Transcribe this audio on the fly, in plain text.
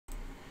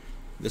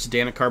This is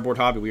Dan at Cardboard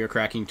Hobby. We are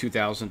cracking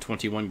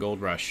 2021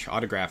 Gold Rush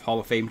Autograph Hall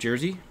of Fame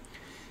jersey.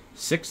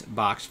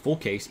 6-box full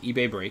case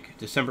eBay break.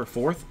 December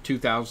 4th,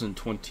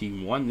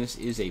 2021. This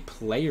is a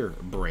player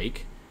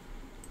break.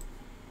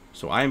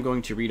 So I am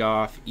going to read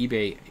off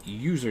eBay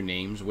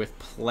usernames with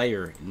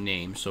player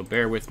names. So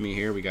bear with me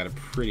here. We got a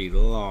pretty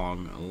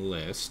long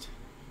list.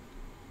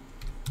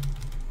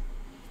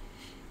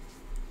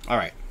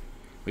 Alright.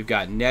 We've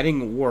got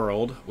Netting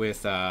World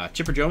with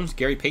Chipper Jones,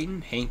 Gary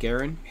Payton, Hank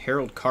Aaron,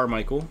 Harold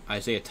Carmichael,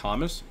 Isaiah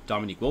Thomas,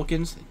 Dominique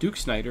Wilkins, Duke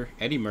Snider,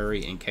 Eddie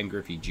Murray, and Ken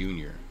Griffey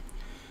Jr.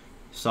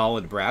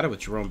 Solid Brada with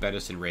Jerome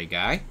Bettis and Ray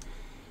Guy.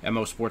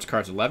 MO Sports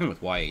Cards 11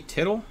 with Y.A.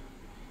 Tittle.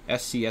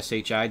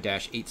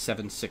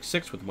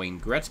 SCSHI-8766 with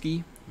Wayne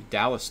Gretzky.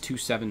 Dallas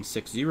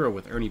 2760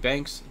 with Ernie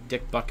Banks,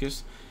 Dick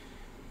Buckus,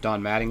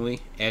 Don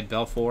Mattingly, Ed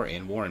Belfour,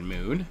 and Warren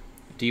Moon.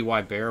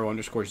 DY Barrow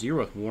 _0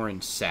 with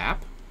Warren Sapp.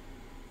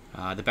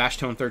 The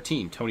Bashtone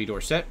 13, Tony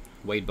Dorsett,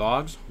 Wade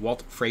Boggs,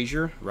 Walt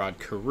Frazier, Rod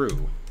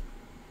Carew.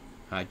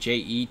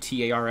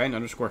 JETARN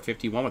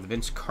 _51 with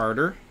Vince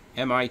Carter.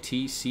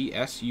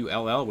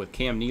 MITCSULL with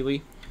Cam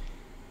Neely.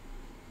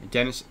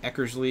 Dennis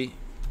Eckersley,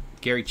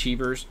 Gary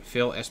Cheevers,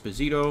 Phil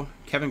Esposito,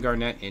 Kevin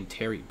Garnett, and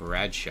Terry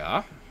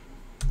Bradshaw.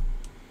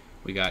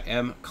 We got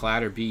M.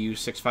 Clatter BU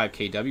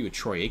 65KW with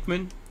Troy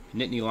Aikman.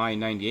 Nittany Lion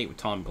 98 with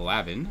Tom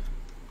Glavine.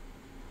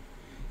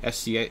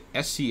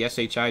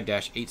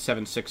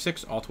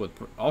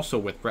 SCSHI-8766 also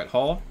with Brett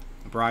Hall,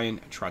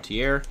 Brian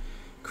Trottier,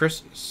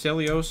 Chris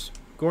Celios,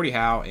 Gordie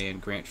Howe,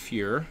 and Grant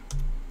Fuhr.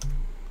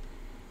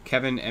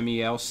 Kevin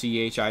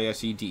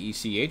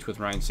MELCHISEDECH with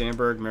Ryan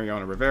Sandberg,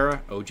 Mariano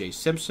Rivera, OJ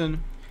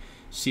Simpson.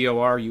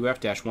 COR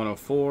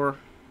UF-104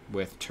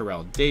 with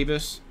Terrell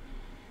Davis.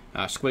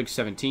 Squig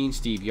 17,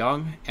 Steve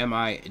Young.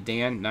 MI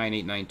Dan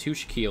 9892,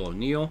 Shaquille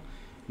O'Neal.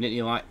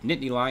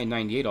 Nittany Lion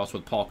 98 also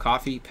with Paul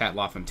Coffey, Pat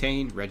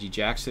LaFontaine, Reggie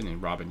Jackson, and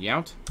Robin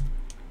Yount.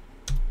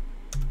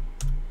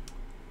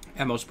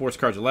 MO Sports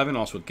Cards 11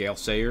 also with Gale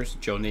Sayers,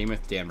 Joe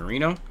Namath, Dan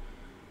Marino.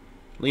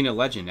 Lena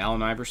Legend,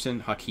 Allen Iverson,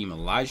 Hakeem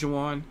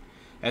Olajuwon.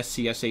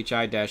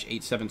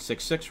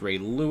 SCSHI-8766, Ray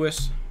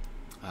Lewis.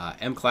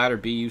 M. Clatter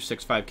BU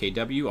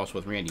 65KW also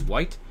with Randy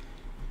White.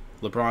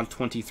 LeBron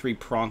 23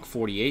 Pronk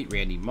 48,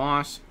 Randy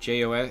Moss.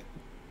 JOS,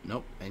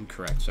 nope,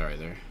 incorrect, sorry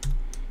there.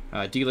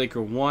 D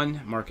Laker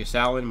 1, Marcus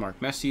Allen,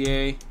 Mark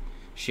Messier,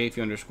 Shafee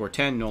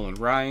 _10, Nolan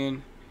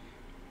Ryan,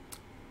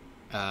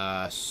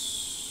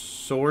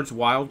 Swords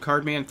Wild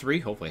Card Man 3,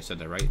 hopefully I said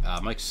that right.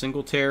 Mike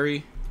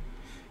Singletary,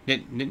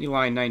 Nittany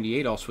Lion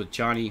 98, also with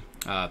Johnny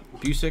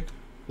Busick,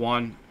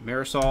 Juan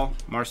Marisol,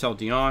 Marcel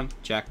Dion,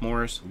 Jack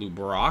Morris, Lou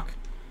Brock,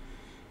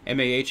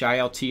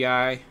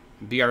 MAHILTI,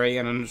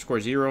 BRAN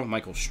 _0,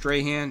 Michael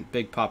Strahan,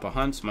 Big Papa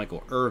Hunts,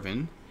 Michael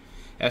Irvin.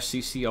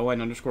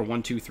 SCCON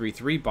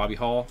 _1233, Bobby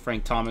Hall,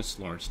 Frank Thomas,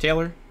 Lawrence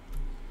Taylor.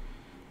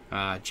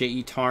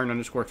 JE Tarn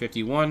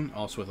 _51,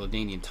 also with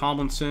LaDainian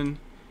Tomlinson.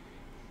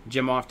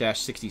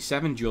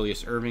 Jimoff-67,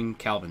 Julius Irving,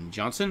 Calvin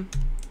Johnson.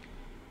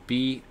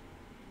 BPURNAMA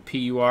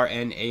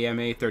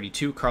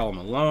 32, Karl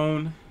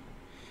Malone.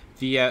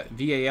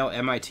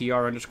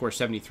 VALMITR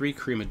 _73,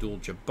 Kareem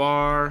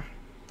Abdul-Jabbar.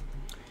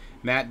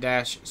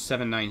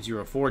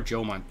 Matt-7904,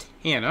 Joe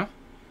Montana.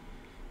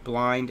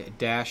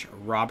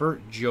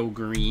 Blind-Robert, Joe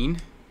Green.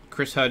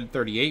 Chris Hudd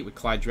 38 with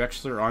Clyde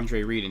Drexler,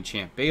 Andre Reed, and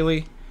Champ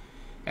Bailey.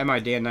 MI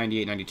Dan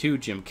 9892,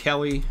 Jim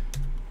Kelly.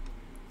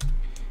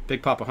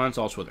 Big Papa Hunts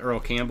also with Earl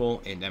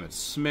Campbell and Emmett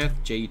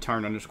Smith. JE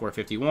Tarn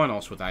 _51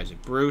 also with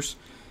Isaac Bruce.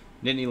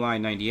 Nittany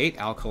Line 98,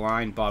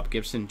 Alkaline, Bob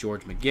Gibson,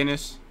 George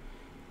McGinnis.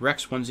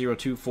 Rex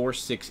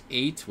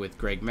 102468 with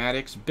Greg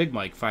Maddox. Big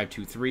Mike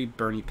 523,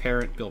 Bernie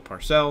Parent, Bill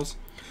Parcells.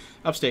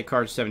 Upstate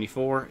Cards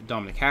 74,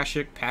 Dominic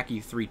Hasek. Packy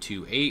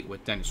 328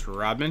 with Dennis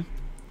Rodman.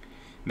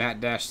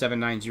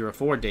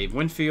 Matt-7904, Dave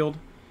Winfield.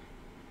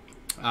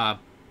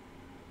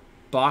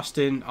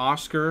 Boston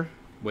Oscar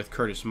with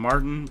Curtis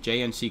Martin.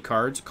 JNC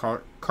Cards,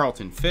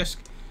 Carlton Fisk.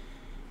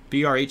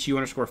 BRHU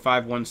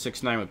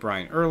 _5169 with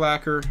Brian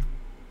Urlacher.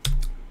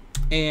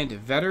 And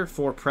Vetter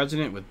for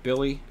President with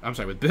Bill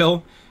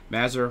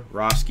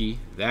Mazeroski.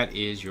 That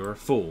is your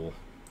full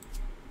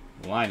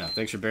lineup.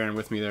 Thanks for bearing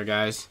with me there,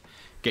 guys.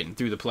 Getting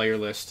through the player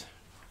list.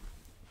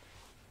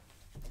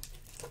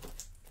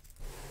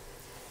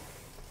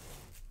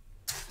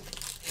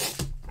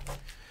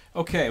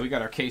 Okay, we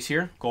got our case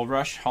here. Gold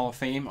Rush Hall of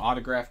Fame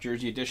Autograph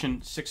Jersey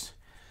Edition. 6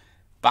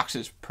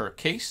 boxes per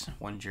case.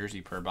 1 jersey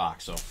per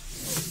box. So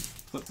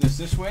flip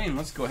this way and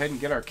let's go ahead and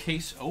get our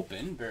case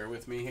open. Bear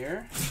with me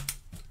here.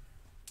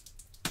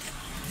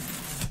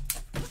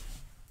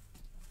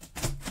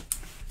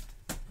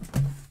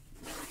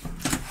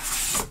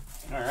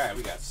 Alright,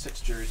 we got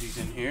 6 jerseys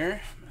in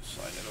here. I'm going to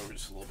slide that over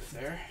just a little bit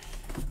there.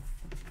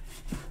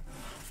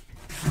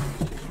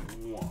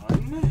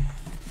 1.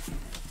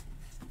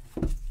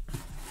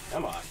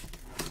 Come on.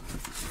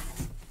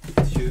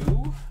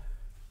 2.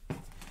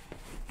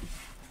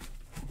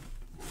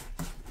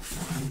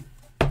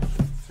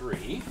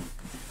 3.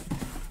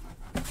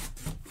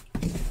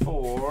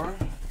 4.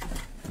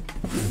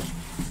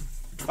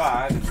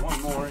 5, and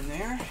 1 more in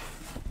there.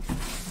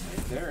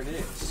 Right there There it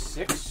is.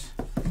 6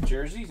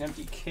 jerseys,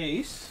 empty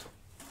case.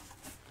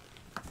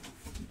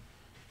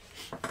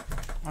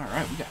 All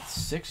right, we got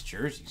 6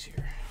 jerseys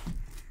here.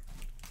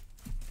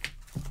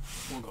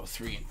 We'll go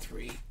 3 and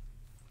 3.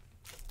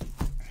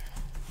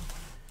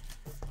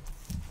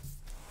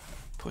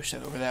 Push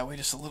that over that way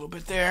just a little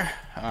bit there.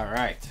 All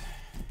right.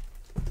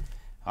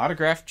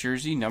 Autographed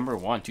jersey number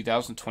 1,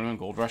 2021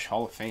 Gold Rush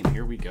Hall of Fame.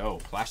 Here we go.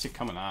 Plastic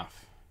coming off.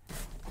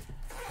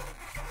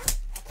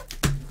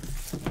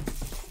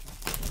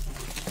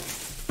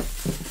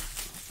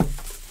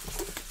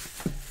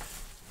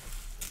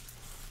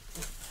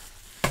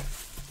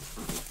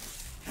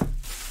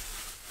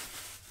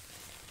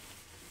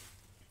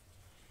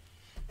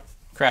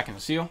 Cracking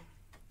the seal.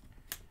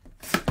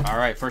 All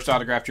right, first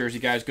autograph jersey,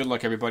 guys. Good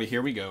luck, everybody.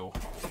 Here we go.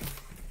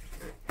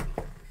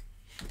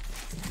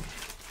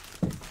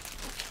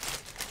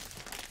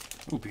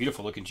 Ooh,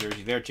 beautiful looking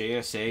jersey there.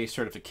 JSA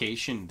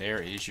certification.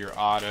 There is your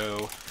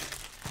auto.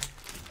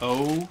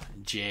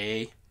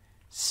 O.J.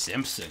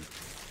 Simpson.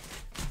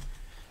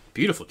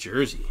 Beautiful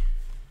jersey.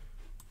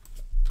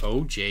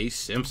 O.J.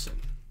 Simpson.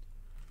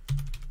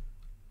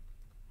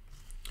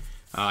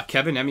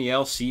 Kevin,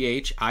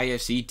 MELCHISEDECH.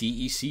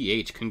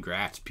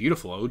 Congrats.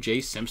 Beautiful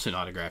O.J. Simpson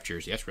autograph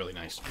jersey. That's really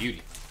nice.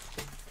 Beauty.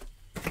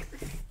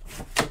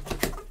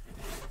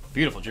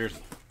 Beautiful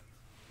jersey.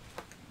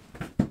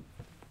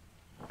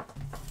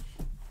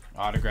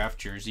 Autograph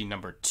jersey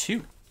number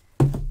 2.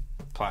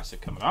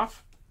 Plastic coming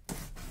off.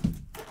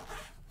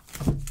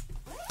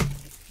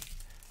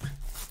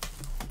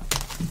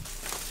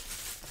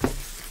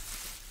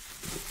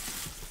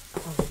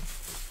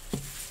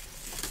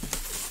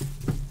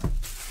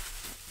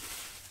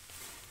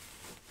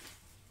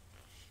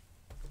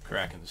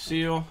 Cracking the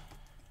seal.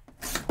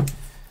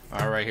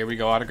 All right, here we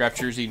go. Autograph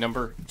jersey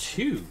number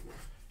 2.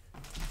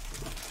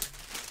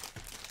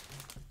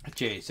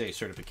 JSA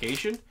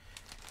certification.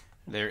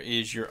 There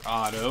is your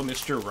auto,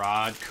 Mr.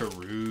 Rod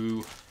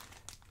Carew.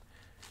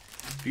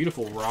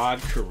 Beautiful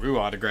Rod Carew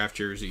autograph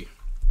jersey.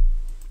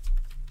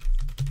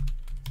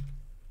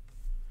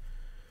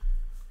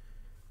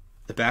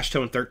 The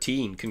Bashtone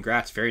 13.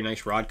 Congrats. Very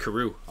nice Rod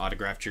Carew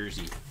autograph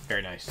jersey.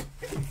 Very nice.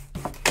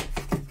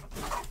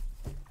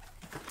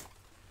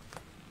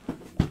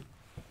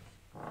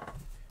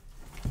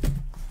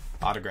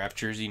 Autograph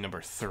jersey number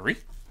 3.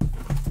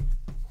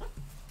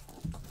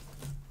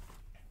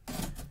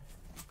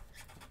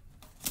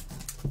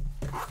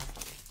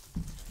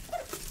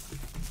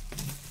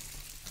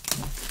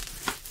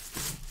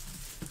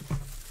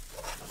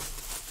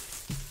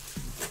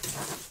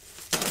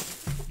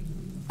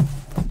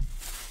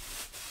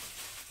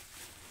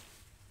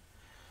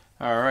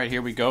 All right,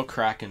 here we go.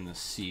 Cracking the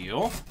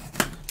seal.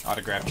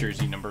 Autograph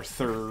jersey number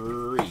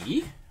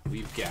 3.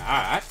 We've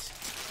got...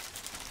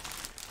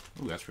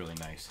 Ooh, that's really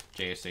nice.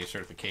 JSA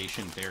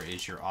certification. There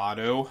is your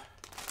auto.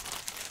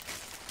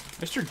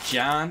 Mr.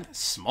 John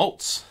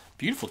Smoltz.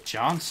 Beautiful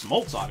John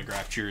Smoltz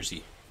autograph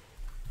jersey.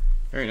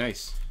 Very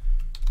nice.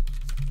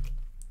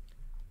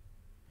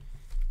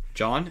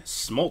 John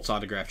Smoltz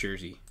autograph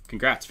jersey.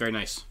 Congrats. Very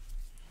nice.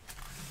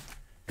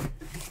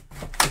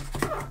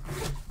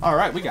 All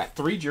right, we got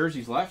 3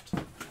 jerseys left.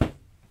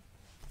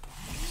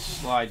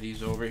 Slide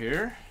these over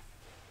here.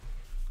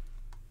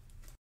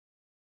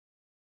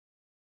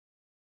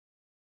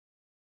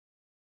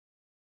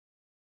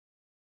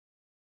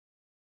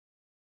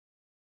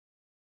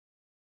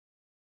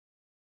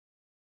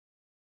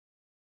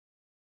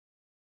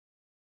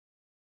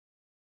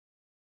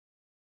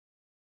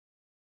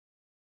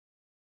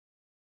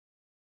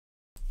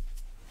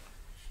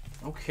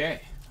 Okay,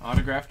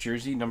 autograph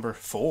jersey number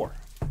 4.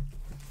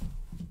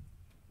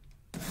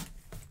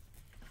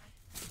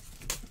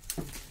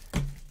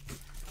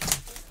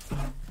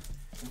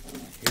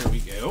 Here we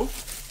go.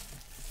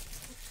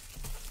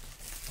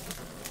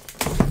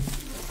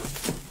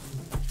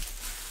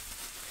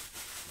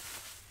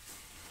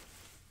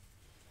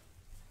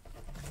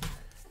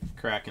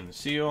 Cracking the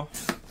seal.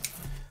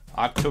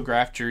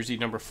 Autograph jersey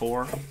number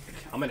 4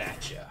 coming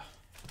at ya.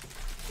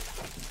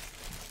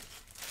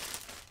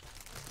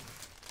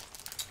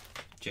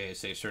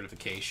 JSA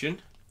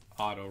certification.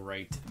 Auto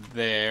right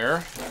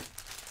there.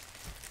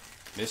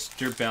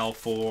 Mr.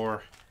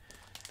 Belfour.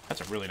 That's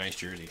a really nice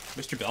jersey.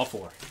 Mr.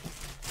 Belfour.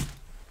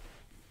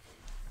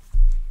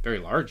 Very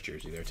large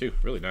jersey there, too.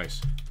 Really nice.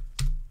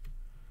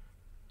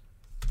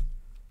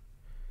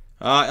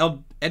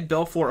 Ed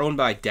Belfour, owned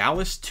by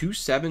Dallas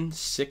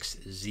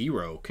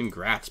 2760.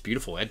 Congrats.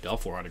 Beautiful Ed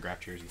Belfour autograph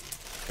jersey.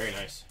 Very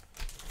nice.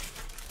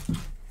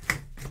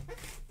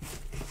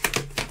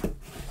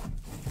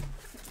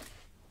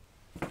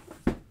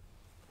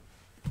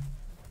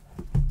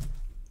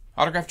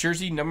 Autograph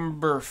jersey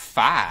number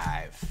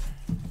 5.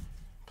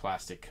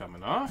 Plastic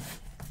coming off.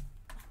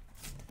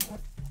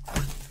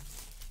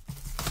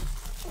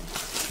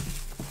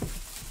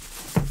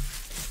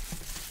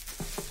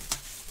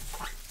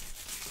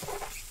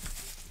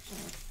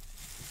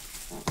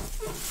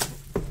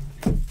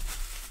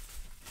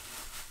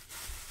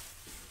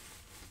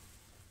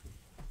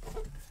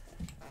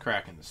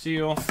 Cracking the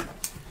seal.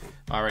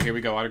 All right, here we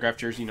go. Autograph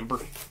jersey number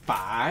 5.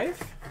 5.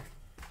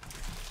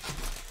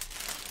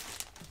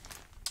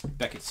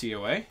 Beckett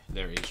COA.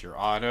 There is your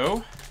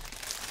auto.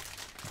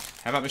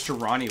 How about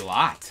Mr. Ronnie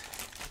Lott?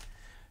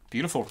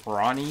 Beautiful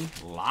Ronnie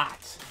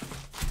Lott.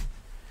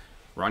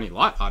 Ronnie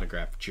Lott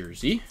autograph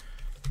jersey.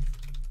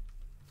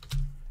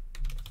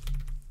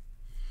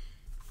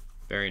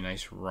 Very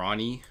nice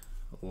Ronnie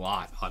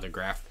Lott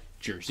autograph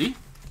jersey.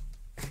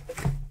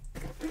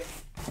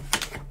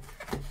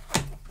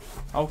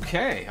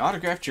 Okay,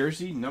 autograph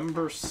jersey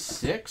number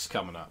 6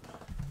 coming up.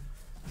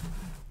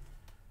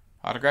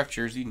 Autograph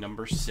jersey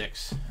number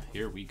 6.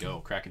 Here we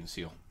go, cracking the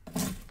seal.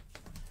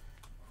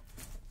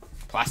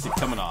 Plastic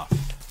coming off.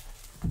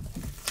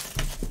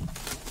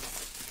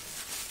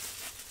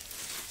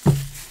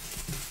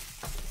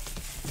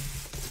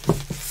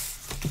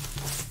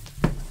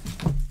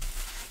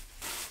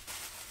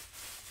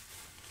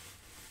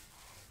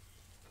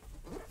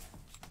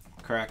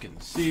 Cracking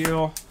the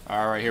seal.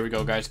 All right, here we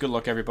go, guys. Good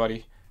luck,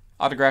 everybody.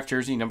 Autograph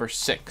jersey number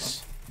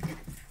 6.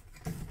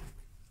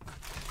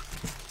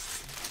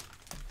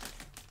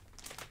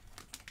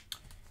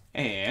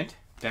 And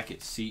Beckett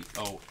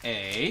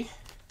COA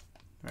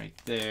right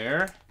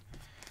there.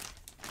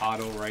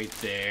 Auto right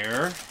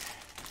there.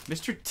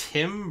 Mr.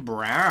 Tim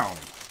Brown.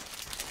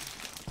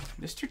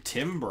 Mr.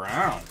 Tim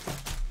Brown.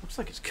 Looks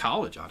like his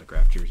college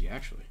autograph jersey,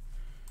 actually.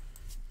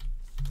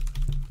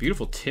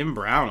 Beautiful Tim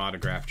Brown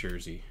autograph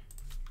jersey.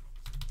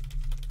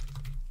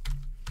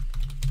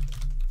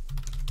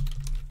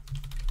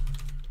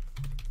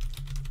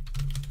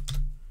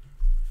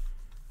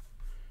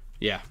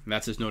 Yeah,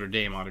 that's his Notre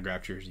Dame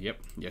autograph jersey. Yep,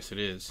 yes it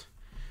is.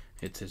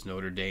 It's his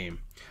Notre Dame.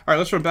 All right,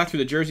 let's run back through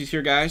the jerseys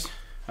here, guys.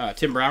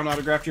 Tim Brown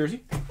autograph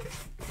jersey.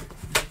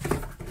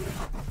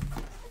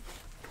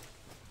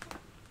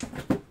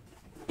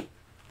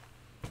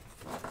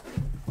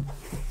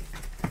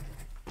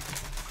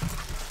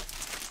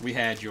 We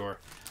had your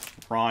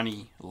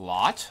Ronnie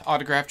Lott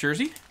autograph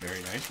jersey.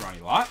 Very nice, Ronnie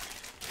Lott.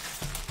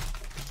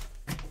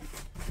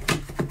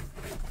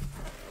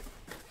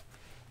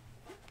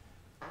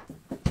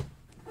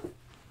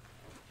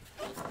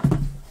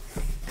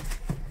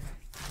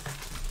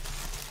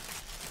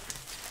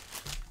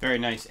 Very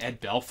nice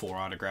Ed Belfour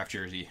autograph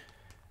jersey.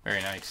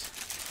 Very nice.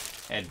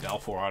 Ed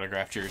Belfour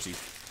autograph jersey.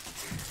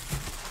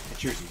 That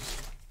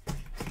jersey's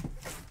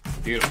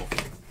beautiful.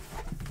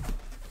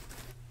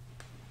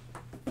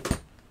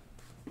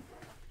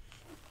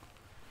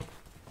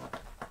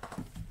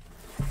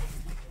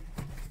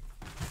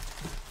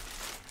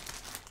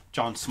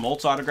 John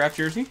Smoltz autograph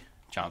jersey.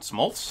 John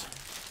Smoltz.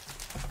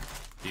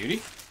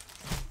 Beauty.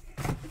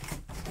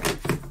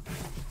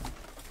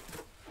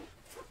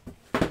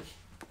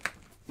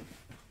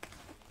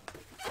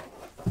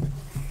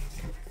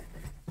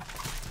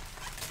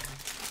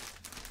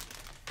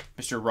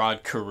 Mr.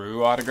 Rod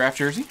Carew autograph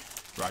jersey.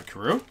 Rod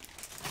Carew.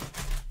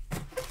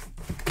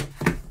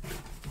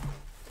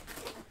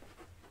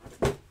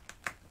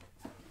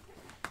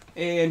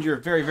 And your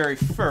very, very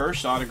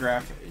first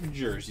autograph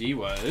jersey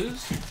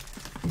was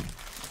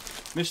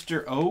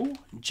Mr.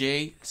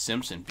 O.J.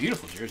 Simpson.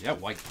 Beautiful jersey. That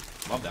white.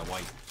 Love that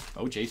white.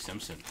 O.J.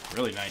 Simpson.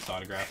 Really nice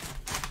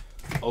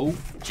autograph.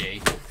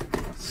 O.J.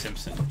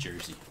 Simpson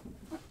jersey.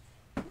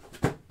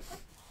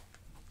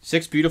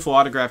 6 beautiful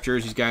autograph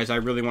jerseys, guys. I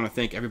really want to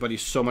thank everybody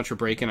so much for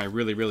breaking. I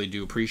really, really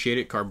do appreciate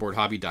it.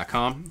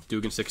 Cardboardhobby.com.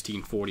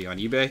 Dugan1640 on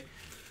eBay.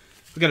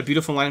 We got a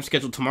beautiful lineup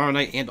scheduled tomorrow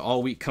night and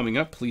all week coming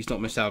up. Please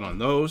don't miss out on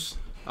those.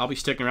 I'll be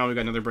sticking around. We've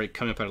got another break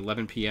coming up at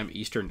 11 p.m.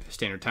 Eastern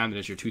Standard Time. That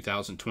is your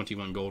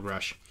 2021 Gold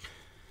Rush.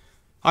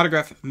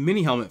 Autograph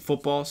Mini Helmet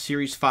Football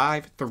Series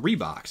 5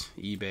 3-box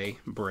eBay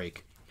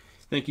break.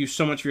 Thank you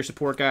so much for your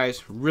support,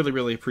 guys. Really,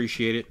 really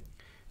appreciate it.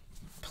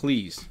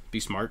 Please be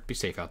smart, be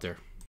safe out there.